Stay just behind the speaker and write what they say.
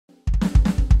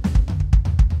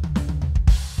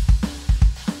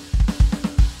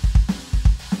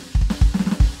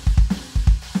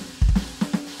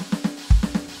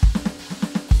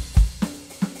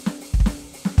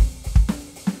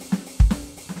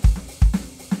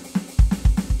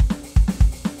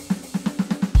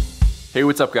Hey,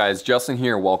 what's up guys? Justin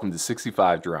here and welcome to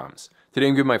 65 Drums. Today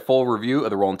I'm giving my full review of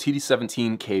the Roland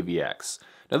TD17KVX.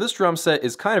 Now this drum set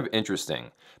is kind of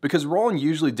interesting because Roland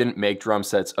usually didn't make drum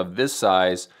sets of this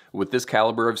size with this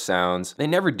caliber of sounds. They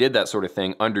never did that sort of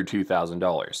thing under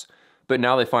 $2,000. But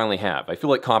now they finally have. I feel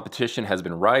like competition has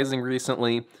been rising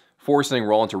recently, forcing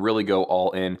Roland to really go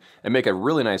all in and make a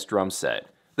really nice drum set.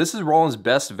 This is Roland's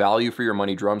best value for your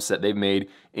money drum set they've made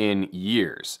in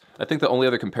years. I think the only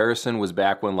other comparison was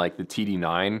back when like the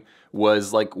TD9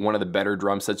 was like one of the better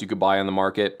drum sets you could buy on the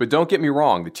market. But don't get me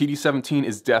wrong, the TD17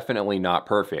 is definitely not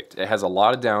perfect. It has a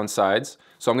lot of downsides,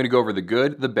 so I'm gonna go over the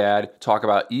good, the bad, talk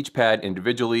about each pad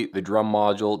individually, the drum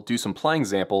module, do some playing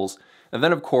examples, and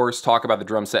then of course talk about the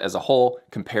drum set as a whole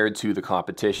compared to the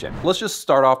competition. Let's just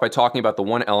start off by talking about the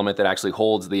one element that actually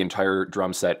holds the entire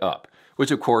drum set up,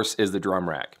 which of course is the drum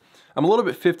rack. I'm a little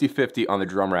bit 50-50 on the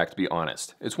drum rack, to be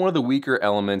honest. It's one of the weaker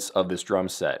elements of this drum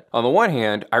set. On the one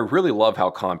hand, I really love how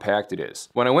compact it is.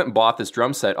 When I went and bought this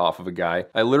drum set off of a guy,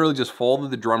 I literally just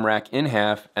folded the drum rack in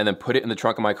half and then put it in the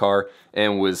trunk of my car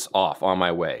and was off on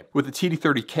my way. With the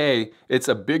TD30K, it's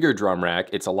a bigger drum rack,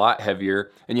 it's a lot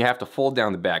heavier, and you have to fold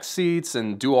down the back seats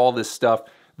and do all this stuff.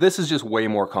 This is just way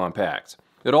more compact.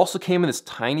 It also came in this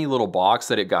tiny little box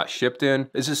that it got shipped in.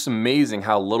 It's just amazing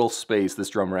how little space this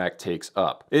drum rack takes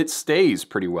up. It stays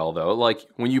pretty well though. Like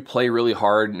when you play really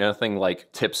hard, nothing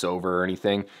like tips over or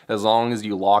anything. As long as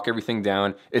you lock everything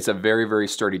down, it's a very, very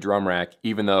sturdy drum rack,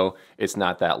 even though it's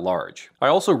not that large. I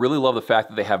also really love the fact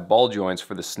that they have ball joints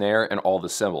for the snare and all the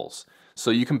cymbals. So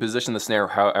you can position the snare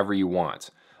however you want.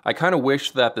 I kind of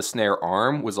wish that the snare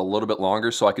arm was a little bit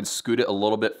longer so I could scoot it a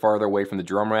little bit farther away from the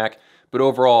drum rack, but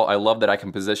overall I love that I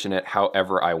can position it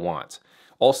however I want.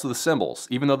 Also the cymbals,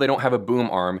 even though they don't have a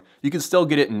boom arm, you can still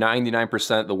get it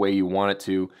 99% the way you want it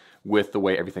to with the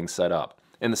way everything's set up.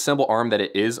 And the cymbal arm that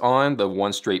it is on, the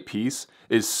one straight piece,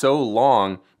 is so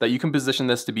long that you can position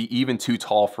this to be even too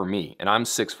tall for me, and I'm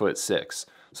 6'6".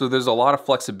 So there's a lot of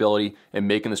flexibility in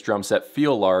making this drum set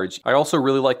feel large. I also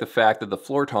really like the fact that the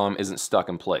floor tom isn't stuck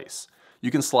in place.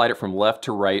 You can slide it from left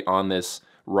to right on this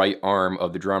right arm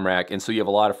of the drum rack, and so you have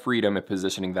a lot of freedom in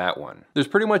positioning that one. There's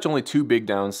pretty much only two big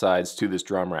downsides to this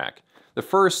drum rack. The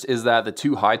first is that the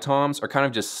two high toms are kind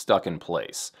of just stuck in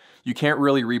place. You can't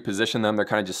really reposition them, they're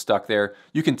kind of just stuck there.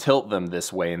 You can tilt them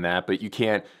this way and that, but you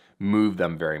can't move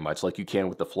them very much like you can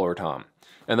with the floor tom.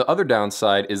 And the other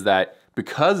downside is that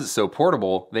because it's so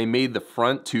portable, they made the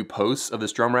front two posts of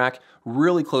this drum rack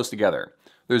really close together.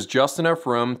 There's just enough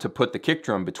room to put the kick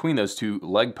drum between those two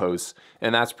leg posts,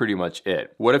 and that's pretty much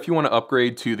it. What if you want to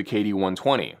upgrade to the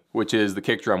KD120, which is the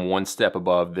kick drum one step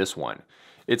above this one?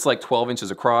 It's like 12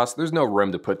 inches across. There's no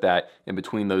room to put that in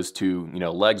between those two,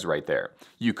 legs right there.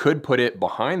 You could put it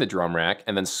behind the drum rack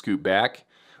and then scoot back,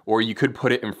 or you could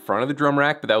put it in front of the drum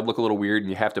rack, but that would look a little weird and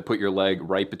you have to put your leg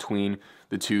right between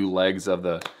the two legs of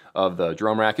the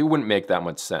drum rack. It wouldn't make that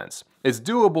much sense. It's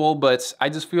doable, but I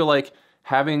just feel like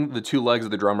having the two legs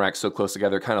of the drum rack so close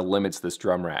together kind of limits this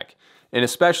drum rack. And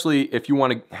especially if you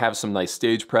want to have some nice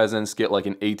stage presence, get like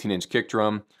an 18-inch kick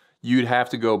drum, you'd have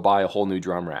to go buy a whole new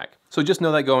drum rack. So just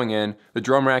know that going in, the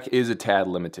drum rack is a tad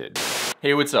limited.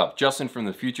 Hey, what's up? Justin from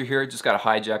the future here. Just got to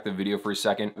hijack the video for a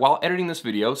second. While editing this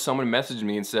video, someone messaged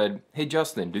me and said, "Hey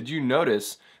Justin, did you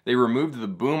notice they removed the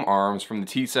boom arms from the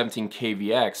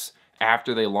TD17KVX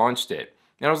after they launched it?"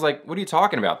 And I was like, what are you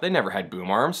talking about? They never had boom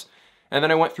arms. And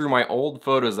then I went through my old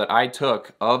photos that I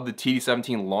took of the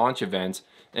TD17 launch event,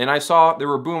 and I saw there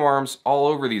were boom arms all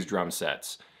over these drum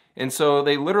sets. And so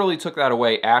they literally took that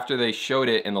away after they showed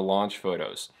it in the launch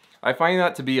photos. I find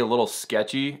that to be a little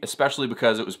sketchy, especially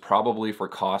because it was probably for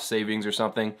cost savings or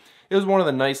something. It was one of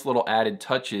the nice little added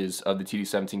touches of the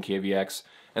TD17KVX,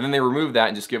 and then they removed that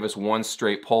and just give us one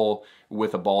straight pole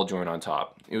with a ball joint on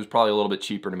top. It was probably a little bit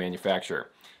cheaper to manufacture.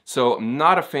 So I'm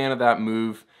not a fan of that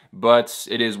move, but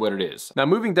it is what it is. Now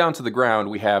moving down to the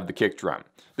ground, we have the kick drum.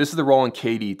 This is the Roland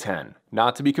KD10,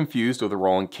 not to be confused with the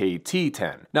Roland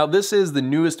KT10. Now this is the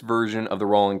newest version of the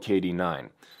Roland KD9.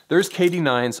 There's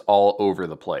KD9s all over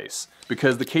the place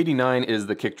because the KD9 is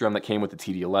the kick drum that came with the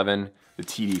TD11, the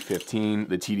TD15,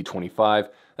 the TD25,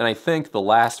 and I think the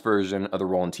last version of the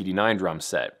Roland TD9 drum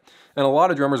set. And a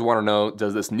lot of drummers want to know,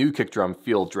 does this new kick drum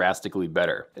feel drastically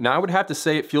better? Now I would have to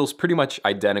say it feels pretty much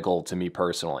identical to me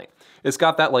personally. It's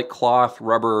got that like cloth,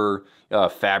 rubber,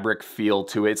 fabric feel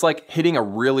to it. It's like hitting a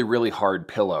really, really hard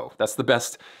pillow. That's the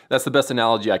best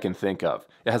analogy I can think of.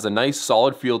 It has a nice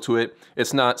solid feel to it.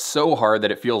 It's not so hard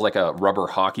that it feels like a rubber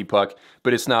hockey puck,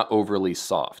 but it's not overly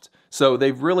soft. So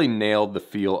they've really nailed the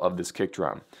feel of this kick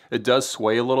drum. It does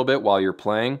sway a little bit while you're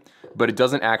playing, but it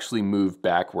doesn't actually move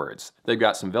backwards. They've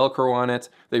got some Velcro on it.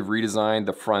 They've redesigned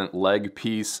the front leg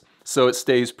piece. so it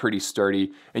stays pretty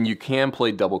sturdy, and you can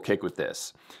play double kick with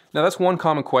this. Now that's one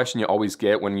common question you always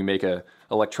get when you make a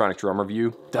electronic drum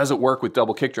review. Does it work with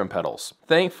double kick drum pedals?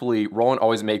 Thankfully, Roland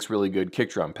always makes really good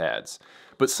kick drum pads,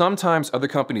 but sometimes other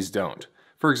companies don't.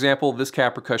 For example, this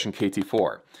Cat Percussion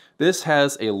KT4. This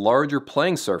has a larger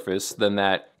playing surface than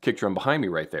that kick drum behind me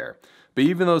right there. But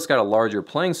even though it's got a larger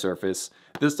playing surface,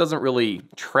 this doesn't really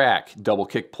track double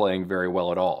kick playing very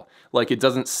well at all. Like, it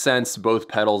doesn't sense both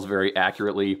pedals very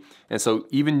accurately, and so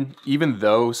even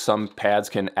though some pads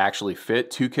can actually fit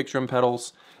two kick drum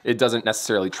pedals, it doesn't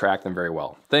necessarily track them very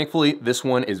well. Thankfully, this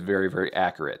one is very, very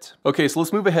accurate. Okay, so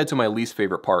let's move ahead to my least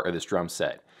favorite part of this drum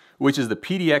set, which is the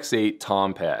PDX8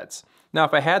 tom pads. Now,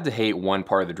 if I had to hate one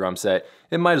part of the drum set,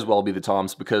 it might as well be the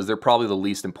toms, because they're probably the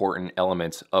least important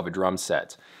element of a drum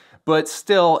set. But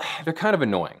still, they're kind of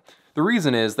annoying. The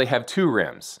reason is they have two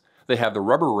rims. They have the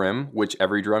rubber rim, which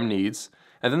every drum needs,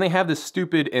 and then they have this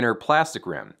stupid inner plastic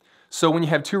rim. So when you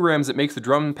have two rims, it makes the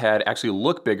drum pad actually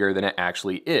look bigger than it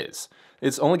actually is.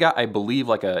 It's only got, I believe,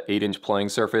 like a 8-inch playing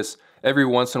surface. Every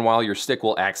once in a while, your stick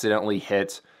will accidentally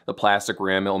hit the plastic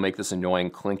rim. It'll make this annoying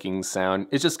clinking sound.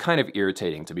 It's just kind of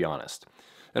irritating, to be honest.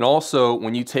 And also,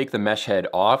 when you take the mesh head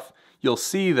off, you'll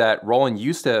see that Roland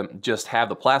used to just have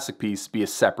the plastic piece be a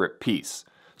separate piece.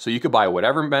 So you could buy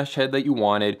whatever mesh head that you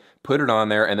wanted, put it on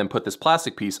there, and then put this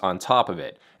plastic piece on top of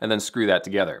it, and then screw that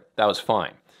together. That was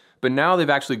fine. But now they've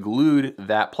actually glued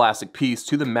that plastic piece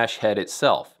to the mesh head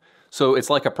itself. So it's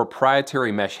like a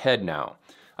proprietary mesh head now.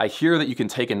 I hear that you can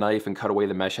take a knife and cut away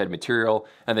the mesh head material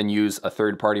and then use a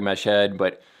third-party mesh head,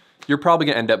 but you're probably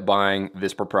gonna end up buying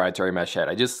this proprietary mesh head.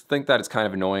 I just think that it's kind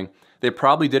of annoying. They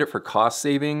probably did it for cost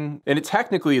saving, and it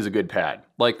technically is a good pad.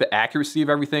 Like, the accuracy of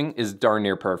everything is darn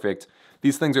near perfect.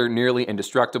 These things are nearly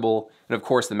indestructible, and of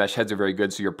course the mesh heads are very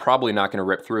good, so you're probably not gonna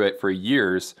rip through it for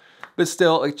years, but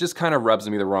still, it just kind of rubs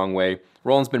me the wrong way.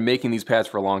 Roland's been making these pads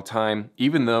for a long time,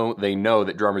 even though they know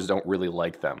that drummers don't really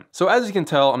like them. So as you can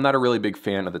tell, I'm not a really big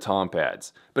fan of the tom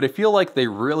pads, but I feel like they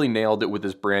really nailed it with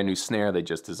this brand new snare they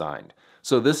just designed.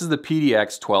 So this is the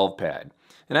PDX12 pad.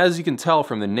 And as you can tell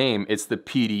from the name, it's the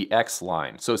PDX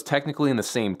line. So it's technically in the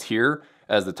same tier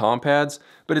as the tom pads,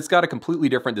 but it's got a completely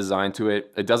different design to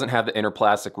it. It doesn't have the inner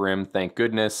plastic rim, thank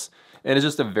goodness. And it's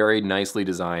just a very nicely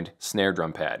designed snare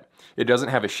drum pad. It doesn't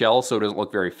have a shell, so it doesn't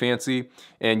look very fancy,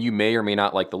 and you may or may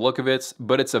not like the look of it,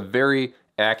 but it's a very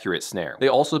accurate snare. They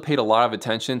also paid a lot of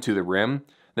attention to the rim.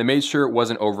 They made sure it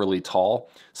wasn't overly tall.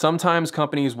 Sometimes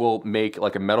companies will make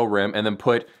like a metal rim and then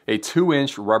put a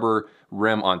 2-inch rubber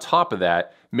rim on top of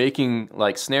that, making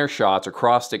like snare shots or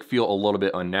cross stick feel a little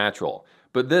bit unnatural.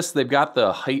 But this, they've got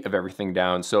the height of everything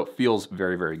down, so it feels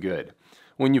very, very good.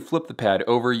 When you flip the pad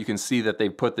over, you can see that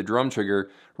they've put the drum trigger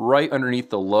right underneath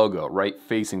the logo, right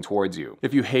facing towards you.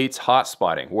 If you hate hot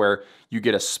spotting, where you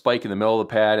get a spike in the middle of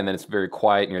the pad and then it's very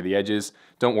quiet near the edges,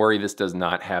 don't worry, this does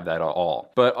not have that at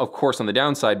all. But of course, on the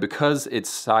downside, because it's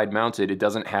side mounted, it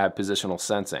doesn't have positional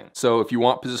sensing. So if you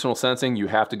want positional sensing, you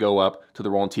have to go up to the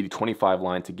Roland TD25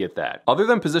 line to get that. Other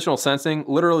than positional sensing,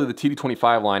 literally the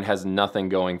TD25 line has nothing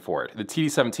going for it. The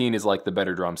TD17 is like the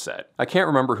better drum set. I can't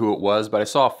remember who it was, but I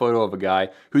saw a photo of a guy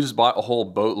who just bought a whole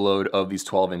boatload of these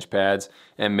 12-inch pads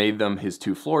and made them his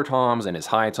 2 floor toms and his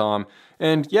high tom.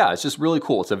 And yeah, it's just really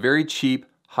cool. It's a very cheap,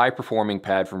 high-performing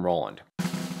pad from Roland.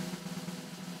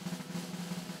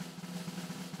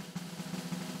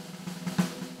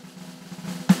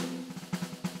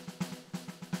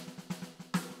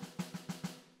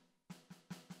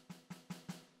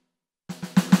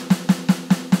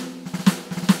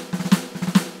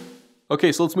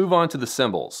 Okay, so let's move on to the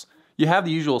cymbals. You have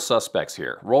the usual suspects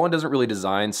here. Roland doesn't really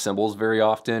design cymbals very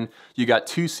often. You got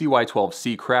 2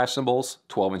 CY12C crash cymbals,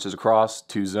 12 inches across,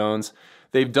 2 zones.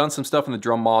 They've done some stuff in the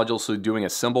drum module, so doing a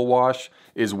cymbal wash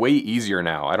is way easier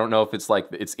now. I don't know if it's like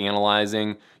it's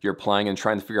analyzing your playing and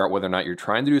trying to figure out whether or not you're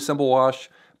trying to do a cymbal wash,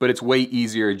 but it's way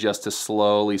easier just to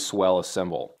slowly swell a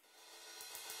cymbal.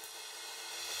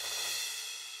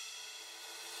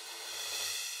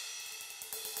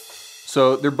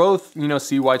 So they're both, you know,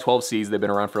 CY12Cs. They've been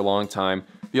around for a long time.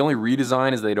 The only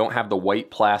redesign is they don't have the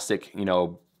white plastic, you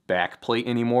know, back plate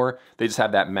anymore. They just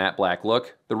have that matte black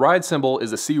look. The ride cymbal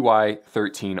is a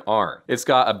CY13R. It's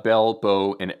got a bell,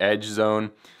 bow, and edge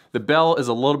zone. The bell is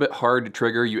a little bit hard to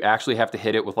trigger. You actually have to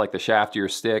hit it with like the shaft of your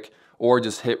stick or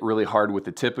just hit really hard with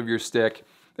the tip of your stick.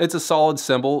 It's a solid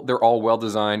cymbal. They're all well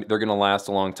designed. They're gonna last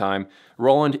a long time.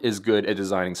 Roland is good at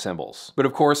designing cymbals. But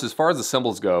of course, as far as the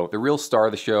cymbals go, the real star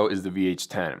of the show is the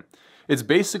VH10. It's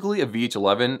basically a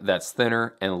VH11 that's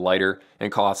thinner and lighter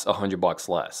and costs $100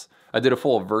 less. I did a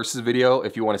full versus video.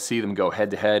 If you want to see them go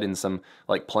head to head in some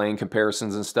like playing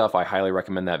comparisons and stuff, I highly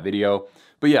recommend that video.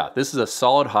 But yeah, this is a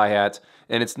solid hi-hat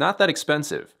and it's not that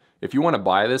expensive. If you want to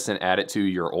buy this and add it to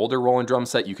your older Roland drum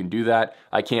set, you can do that.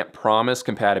 I can't promise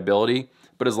compatibility,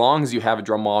 but as long as you have a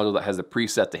drum module that has a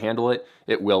preset to handle it,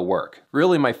 it will work.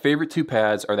 Really, my favorite two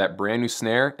pads are that brand new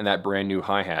snare and that brand new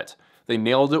hi-hat. They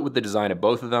nailed it with the design of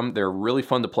both of them. They're really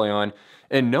fun to play on,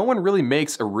 and no one really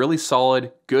makes a really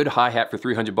solid, good hi-hat for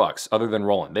 300 bucks other than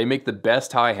Roland. They make the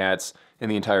best hi-hats in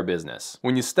the entire business.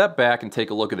 When you step back and take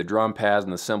a look at the drum pads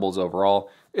and the cymbals overall,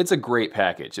 it's a great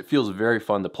package. It feels very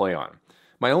fun to play on.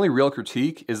 My only real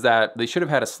critique is that they should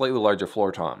have had a slightly larger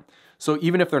floor tom. So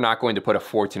even if they're not going to put a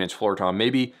 14-inch floor tom,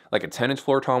 maybe like a 10-inch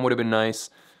floor tom would have been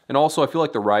nice. And also I feel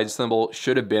like the ride cymbal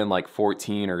should have been like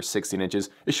 14 or 16 inches.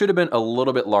 It should have been a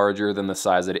little bit larger than the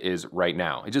size that it is right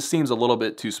now. It just seems a little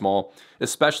bit too small,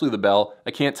 especially the bell.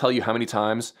 I can't tell you how many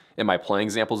times in my playing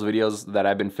examples videos that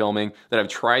I've been filming that I've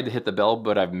tried to hit the bell,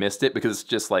 but I've missed it because it's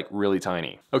just like really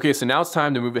tiny. Okay, so now it's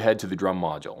time to move ahead to the drum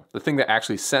module, the thing that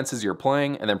actually senses your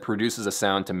playing and then produces a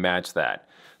sound to match that.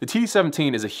 The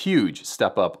TD17 is a huge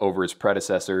step up over its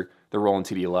predecessor, the Roland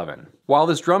TD11. While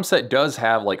this drum set does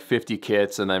have like 50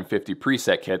 kits and then 50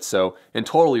 preset kits, so in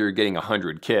total you're getting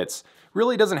 100 kits,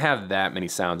 really doesn't have that many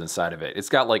sounds inside of it. It's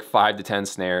got like 5 to 10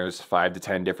 snares, 5 to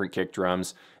 10 different kick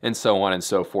drums, and so on and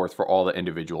so forth for all the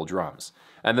individual drums.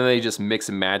 And then they just mix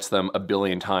and match them a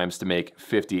billion times to make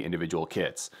 50 individual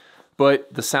kits.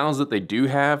 But the sounds that they do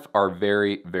have are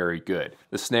very, very good.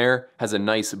 The snare has a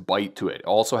nice bite to it. It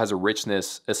also has a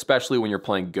richness, especially when you're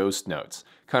playing ghost notes.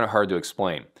 Kind of hard to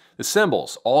explain. The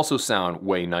cymbals also sound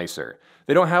way nicer.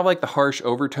 They don't have like the harsh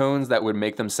overtones that would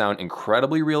make them sound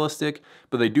incredibly realistic,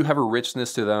 but they do have a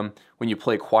richness to them. When you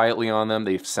play quietly on them,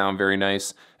 they sound very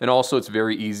nice. And also it's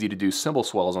very easy to do cymbal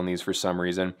swells on these for some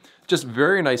reason. Just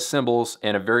very nice cymbals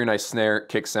and a very nice snare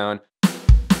kick sound.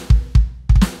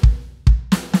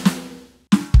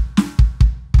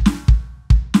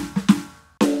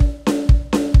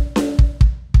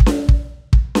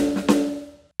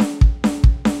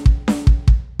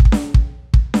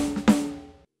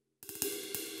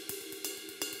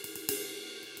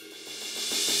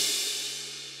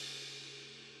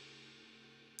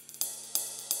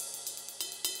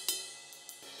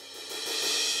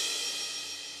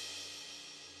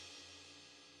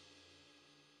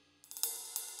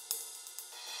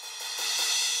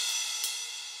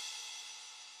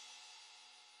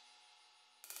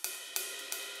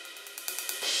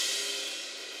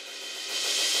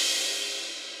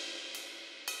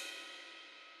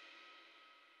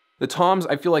 The toms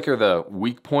I feel like are the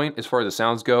weak point as far as the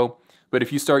sounds go, but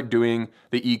if you start doing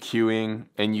the EQing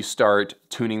and you start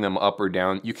tuning them up or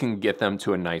down, you can get them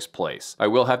to a nice place. I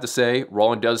will have to say,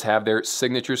 Roland does have their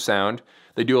signature sound.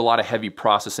 They do a lot of heavy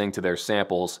processing to their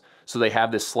samples, so they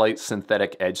have this slight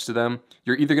synthetic edge to them.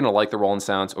 You're either gonna like the Roland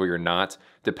sounds or you're not,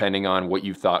 depending on what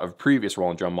you've thought of previous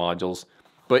Roland drum modules.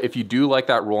 But if you do like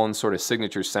that Roland sort of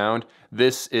signature sound,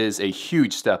 this is a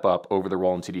huge step up over the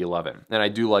Roland TD11, and I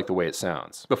do like the way it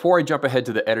sounds. Before I jump ahead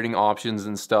to the editing options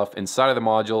and stuff inside of the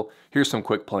module, here's some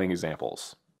quick playing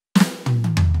examples.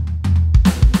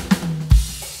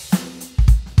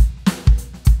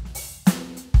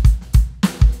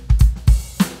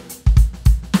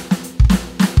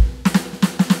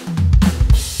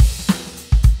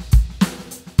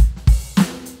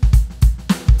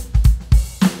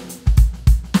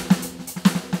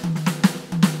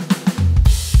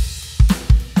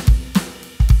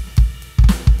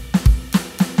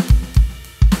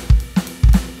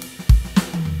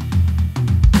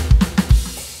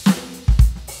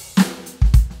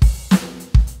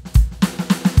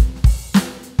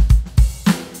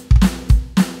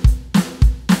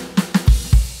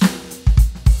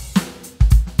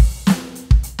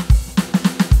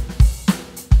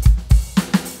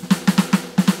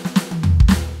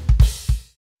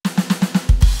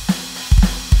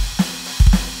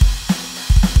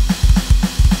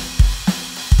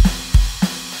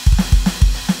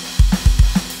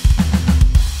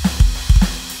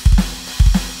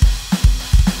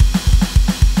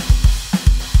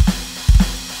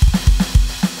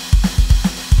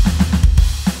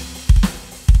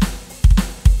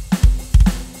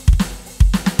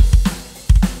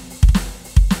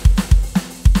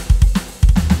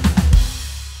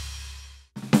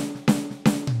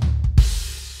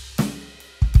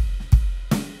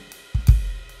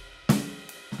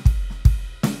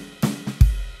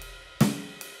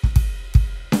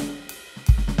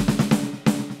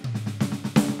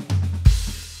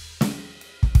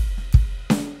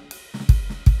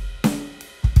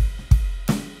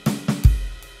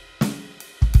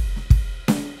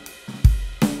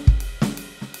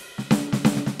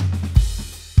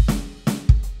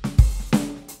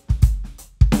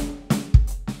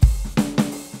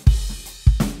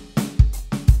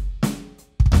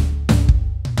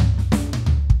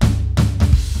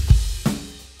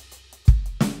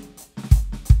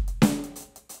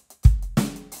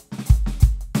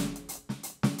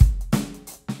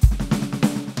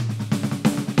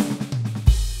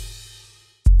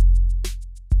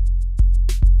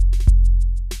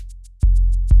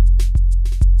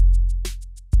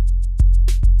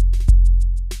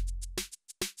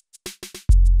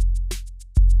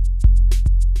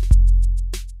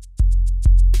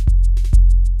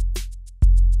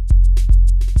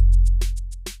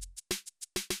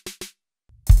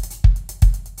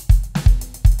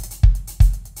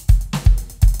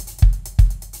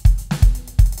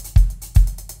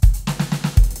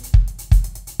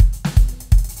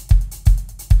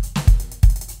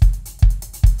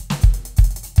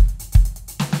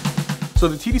 So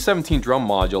the TD17 drum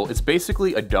module, it's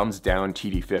basically a dumbed down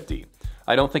TD50.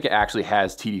 I don't think it actually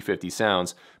has TD50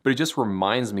 sounds, but it just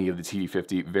reminds me of the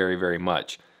TD50 very, very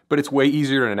much. But it's way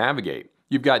easier to navigate.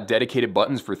 You've got dedicated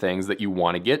buttons for things that you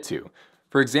want to get to.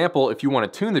 For example, if you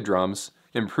want to tune the drums,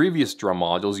 in previous drum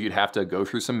modules you'd have to go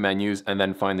through some menus and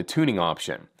then find the tuning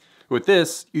option. With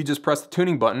this, you just press the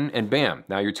tuning button and bam,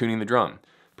 now you're tuning the drum.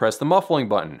 Press the muffling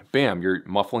button, bam, you're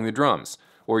muffling the drums,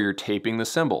 or you're taping the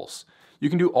cymbals. You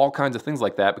can do all kinds of things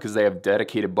like that because they have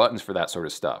dedicated buttons for that sort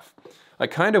of stuff. I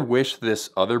kind of wish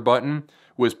this other button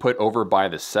was put over by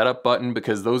the setup button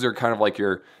because those are kind of like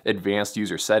your advanced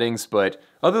user settings, but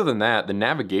other than that, the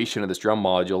navigation of this drum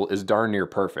module is darn near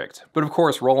perfect. But of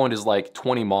course, Roland is like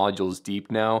 20 modules deep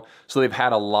now, so they've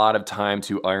had a lot of time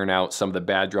to iron out some of the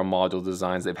bad drum module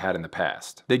designs they've had in the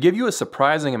past. They give you a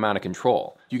surprising amount of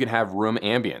control. You can have room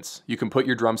ambience. You can put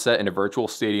your drum set in a virtual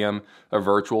stadium, a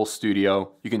virtual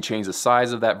studio. You can change the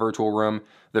size of that virtual room,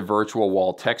 the virtual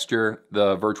wall texture,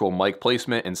 the virtual mic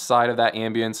placement inside of that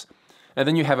ambience. And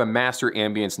then you have a master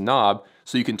ambience knob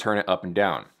so you can turn it up and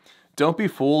down. Don't be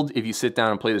fooled if you sit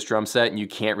down and play this drum set and you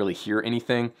can't really hear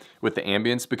anything with the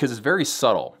ambience because it's very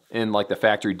subtle in like the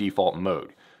factory default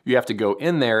mode. You have to go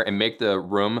in there and make the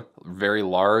room very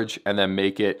large and then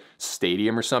make it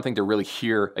stadium or something to really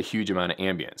hear a huge amount of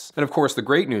ambience. And of course, the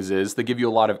great news is they give you a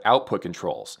lot of output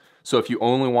controls. So if you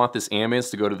only want this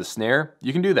ambience to go to the snare,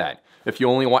 you can do that. If you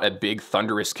only want a big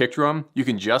thunderous kick drum, you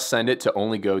can just send it to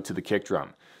only go to the kick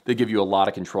drum. They give you a lot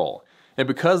of control. And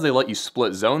because they let you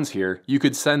split zones here, you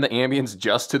could send the ambience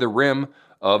just to the rim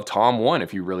of Tom 1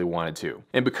 if you really wanted to.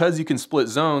 And because you can split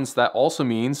zones, that also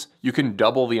means you can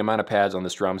double the amount of pads on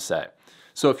this drum set.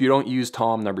 So if you don't use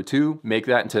Tom number 2, make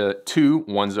that into 2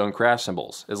 one-zone crash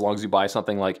cymbals, as long as you buy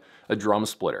something like a drum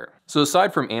splitter. So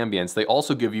aside from ambience, they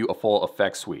also give you a full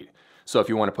effects suite. So if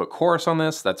you want to put chorus on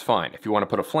this, that's fine. If you want to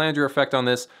put a flanger effect on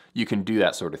this, you can do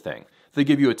that sort of thing. They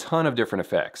give you a ton of different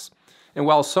effects. And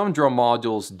while some drum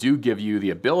modules do give you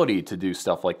the ability to do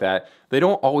stuff like that, they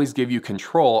don't always give you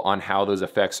control on how those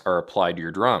effects are applied to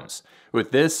your drums.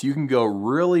 With this, you can go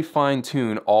really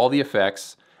fine-tune all the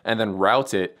effects and then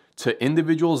route it to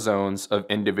individual zones of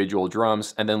individual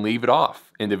drums and then leave it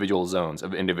off individual zones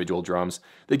of individual drums.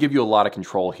 They give you a lot of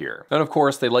control here. And of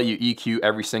course, they let you EQ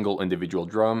every single individual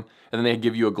drum, and then they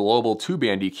give you a global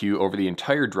 2-band EQ over the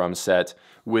entire drum set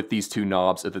with these 2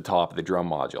 knobs at the top of the drum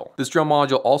module. This drum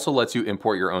module also lets you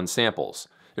import your own samples.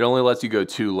 It only lets you go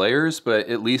 2 layers, but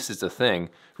at least it's a thing.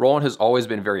 Roland has always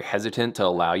been very hesitant to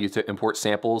allow you to import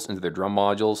samples into their drum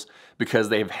modules because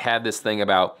they've had this thing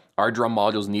about our drum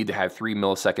modules need to have 3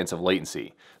 milliseconds of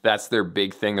latency. That's their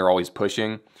big thing they're always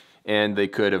pushing, and they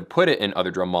could have put it in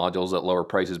other drum modules at lower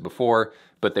prices before,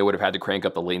 but they would have had to crank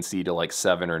up the latency to like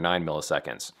 7 or 9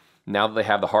 milliseconds. Now that they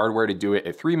have the hardware to do it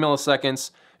at 3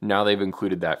 milliseconds, now they've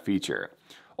included that feature.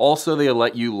 Also, they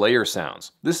let you layer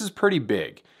sounds. This is pretty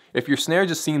big. If your snare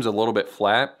just seems a little bit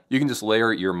flat, you can just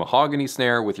layer your mahogany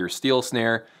snare with your steel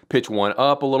snare, pitch one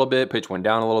up a little bit, pitch one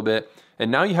down a little bit,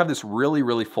 and now you have this really,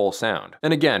 really full sound.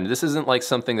 And again, this isn't like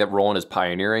something that Roland is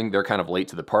pioneering. They're kind of late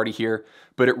to the party here,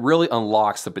 but it really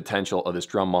unlocks the potential of this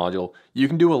drum module. You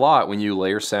can do a lot when you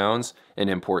layer sounds and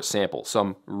import samples. So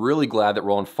I'm really glad that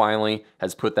Roland finally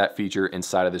has put that feature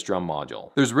inside of this drum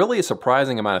module. There's really a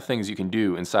surprising amount of things you can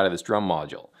do inside of this drum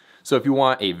module. So if you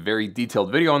want a very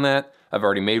detailed video on that, I've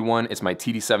already made one. It's my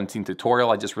TD17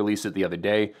 tutorial. I just released it the other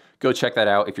day. Go check that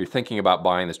out if you're thinking about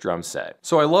buying this drum set.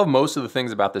 So I love most of the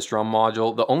things about this drum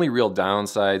module. The only real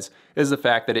downsides is the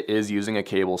fact that it is using a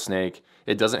cable snake.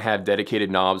 It doesn't have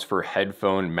dedicated knobs for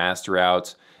headphone master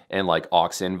outs and like aux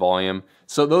in volume.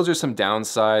 So those are some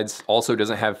downsides. Also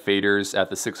doesn't have faders at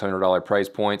the $600 price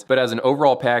point, but as an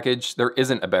overall package, there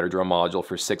isn't a better drum module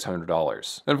for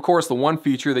 $600. And of course, the one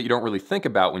feature that you don't really think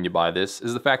about when you buy this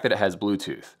is the fact that it has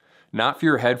Bluetooth. Not for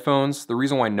your headphones. The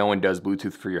reason why no one does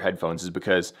Bluetooth for your headphones is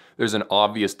because there's an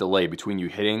obvious delay between you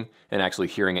hitting and actually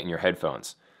hearing it in your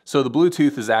headphones. So the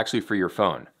Bluetooth is actually for your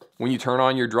phone. When you turn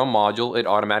on your drum module, it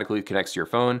automatically connects to your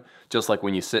phone, just like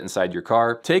when you sit inside your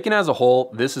car. Taken as a whole,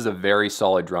 this is a very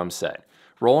solid drum set.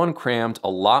 Roland crammed a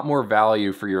lot more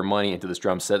value for your money into this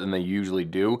drum set than they usually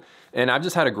do, and I've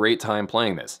just had a great time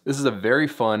playing this. This is a very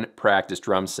fun practice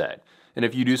drum set. And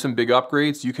if you do some big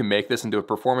upgrades, you can make this into a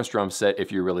performance drum set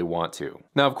if you really want to.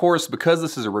 Now, of course, because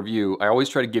this is a review, I always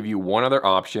try to give you one other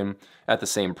option at the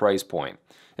same price point.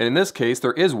 And in this case,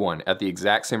 there is one at the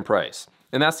exact same price,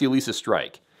 and that's the Alesis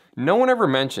Strike. No one ever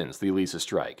mentions the Alesis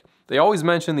Strike. They always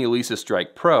mention the Alesis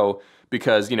Strike Pro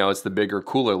because, you know, it's the bigger,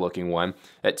 cooler looking one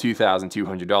at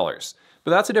 $2,200.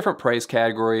 But that's a different price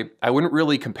category. I wouldn't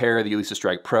really compare the Elisa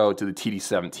Strike Pro to the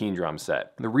TD17 drum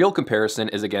set. The real comparison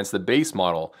is against the base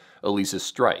model Elisa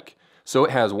Strike. So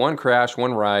it has one crash,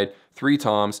 one ride, 3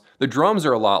 toms. The drums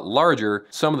are a lot larger.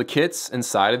 Some of the kits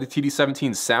inside of the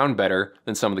TD17 sound better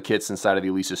than some of the kits inside of the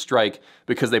Elisa Strike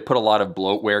because they put a lot of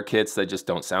bloatware kits that just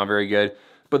don't sound very good.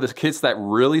 But the kits that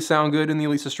really sound good in the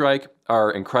Elisa Strike are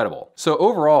incredible. So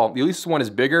overall, the Elisa one is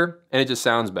bigger and it just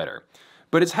sounds better.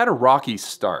 But it's had a rocky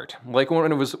start. Like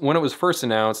when it was first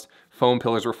announced, foam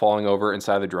pillars were falling over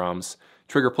inside the drums,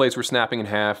 trigger plates were snapping in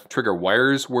half, trigger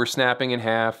wires were snapping in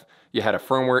half, you had a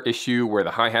firmware issue where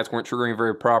the hi-hats weren't triggering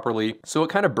very properly, so it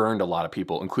kind of burned a lot of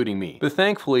people, including me. But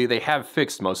thankfully, they have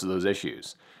fixed most of those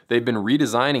issues. They've been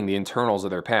redesigning the internals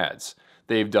of their pads.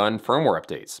 They've done firmware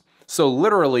updates. So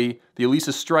literally, the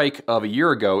Elisa Strike of a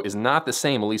year ago is not the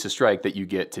same Elisa Strike that you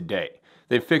get today.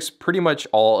 They've fixed pretty much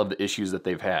all of the issues that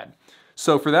they've had.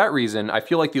 So for that reason, I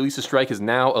feel like the Elisa Strike is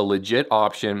now a legit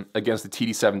option against the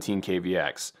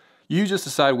TD17KVX. You just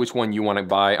decide which one you want to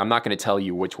buy. I'm not going to tell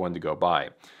you which one to go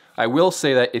buy. I will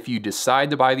say that if you decide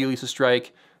to buy the Elisa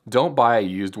Strike, don't buy a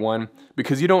used one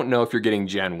because you don't know if you're getting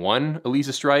Gen 1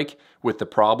 Elisa Strike with the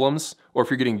problems or if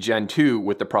you're getting Gen 2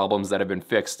 with the problems that have been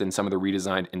fixed in some of the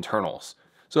redesigned internals.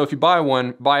 So if you buy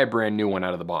one, buy a brand new one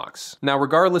out of the box. Now,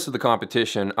 regardless of the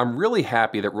competition, I'm really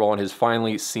happy that Roland has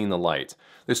finally seen the light.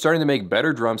 They're starting to make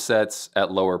better drum sets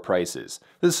at lower prices.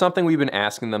 This is something we've been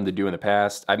asking them to do in the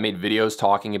past. I've made videos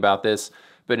talking about this,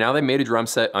 but now they made a drum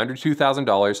set under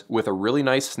 $2,000 with a really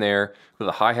nice snare, with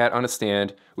a hi-hat on a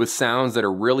stand, with sounds that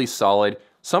are really solid.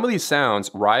 Some of these sounds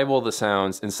rival the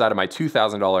sounds inside of my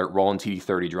 $2,000 Roland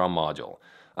TD30 drum module.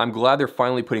 I'm glad they're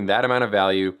finally putting that amount of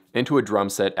value into a drum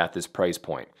set at this price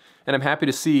point. And I'm happy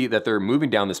to see that they're moving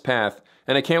down this path,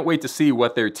 and I can't wait to see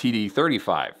what their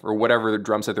TD35, or whatever the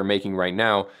drum set they're making right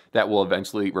now, that will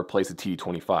eventually replace the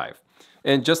TD25.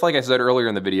 And just like I said earlier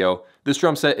in the video, this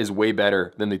drum set is way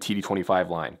better than the TD25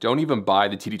 line. Don't even buy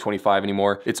the TD25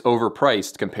 anymore. It's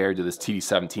overpriced compared to this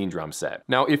TD17 drum set.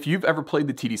 Now, if you've ever played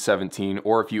the TD17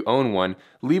 or if you own one,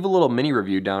 leave a little mini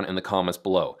review down in the comments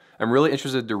below. I'm really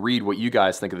interested to read what you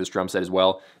guys think of this drum set as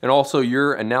well, and also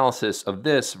your analysis of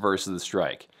this versus the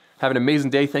Strike. Have an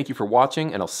amazing day, thank you for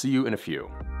watching, and I'll see you in a few.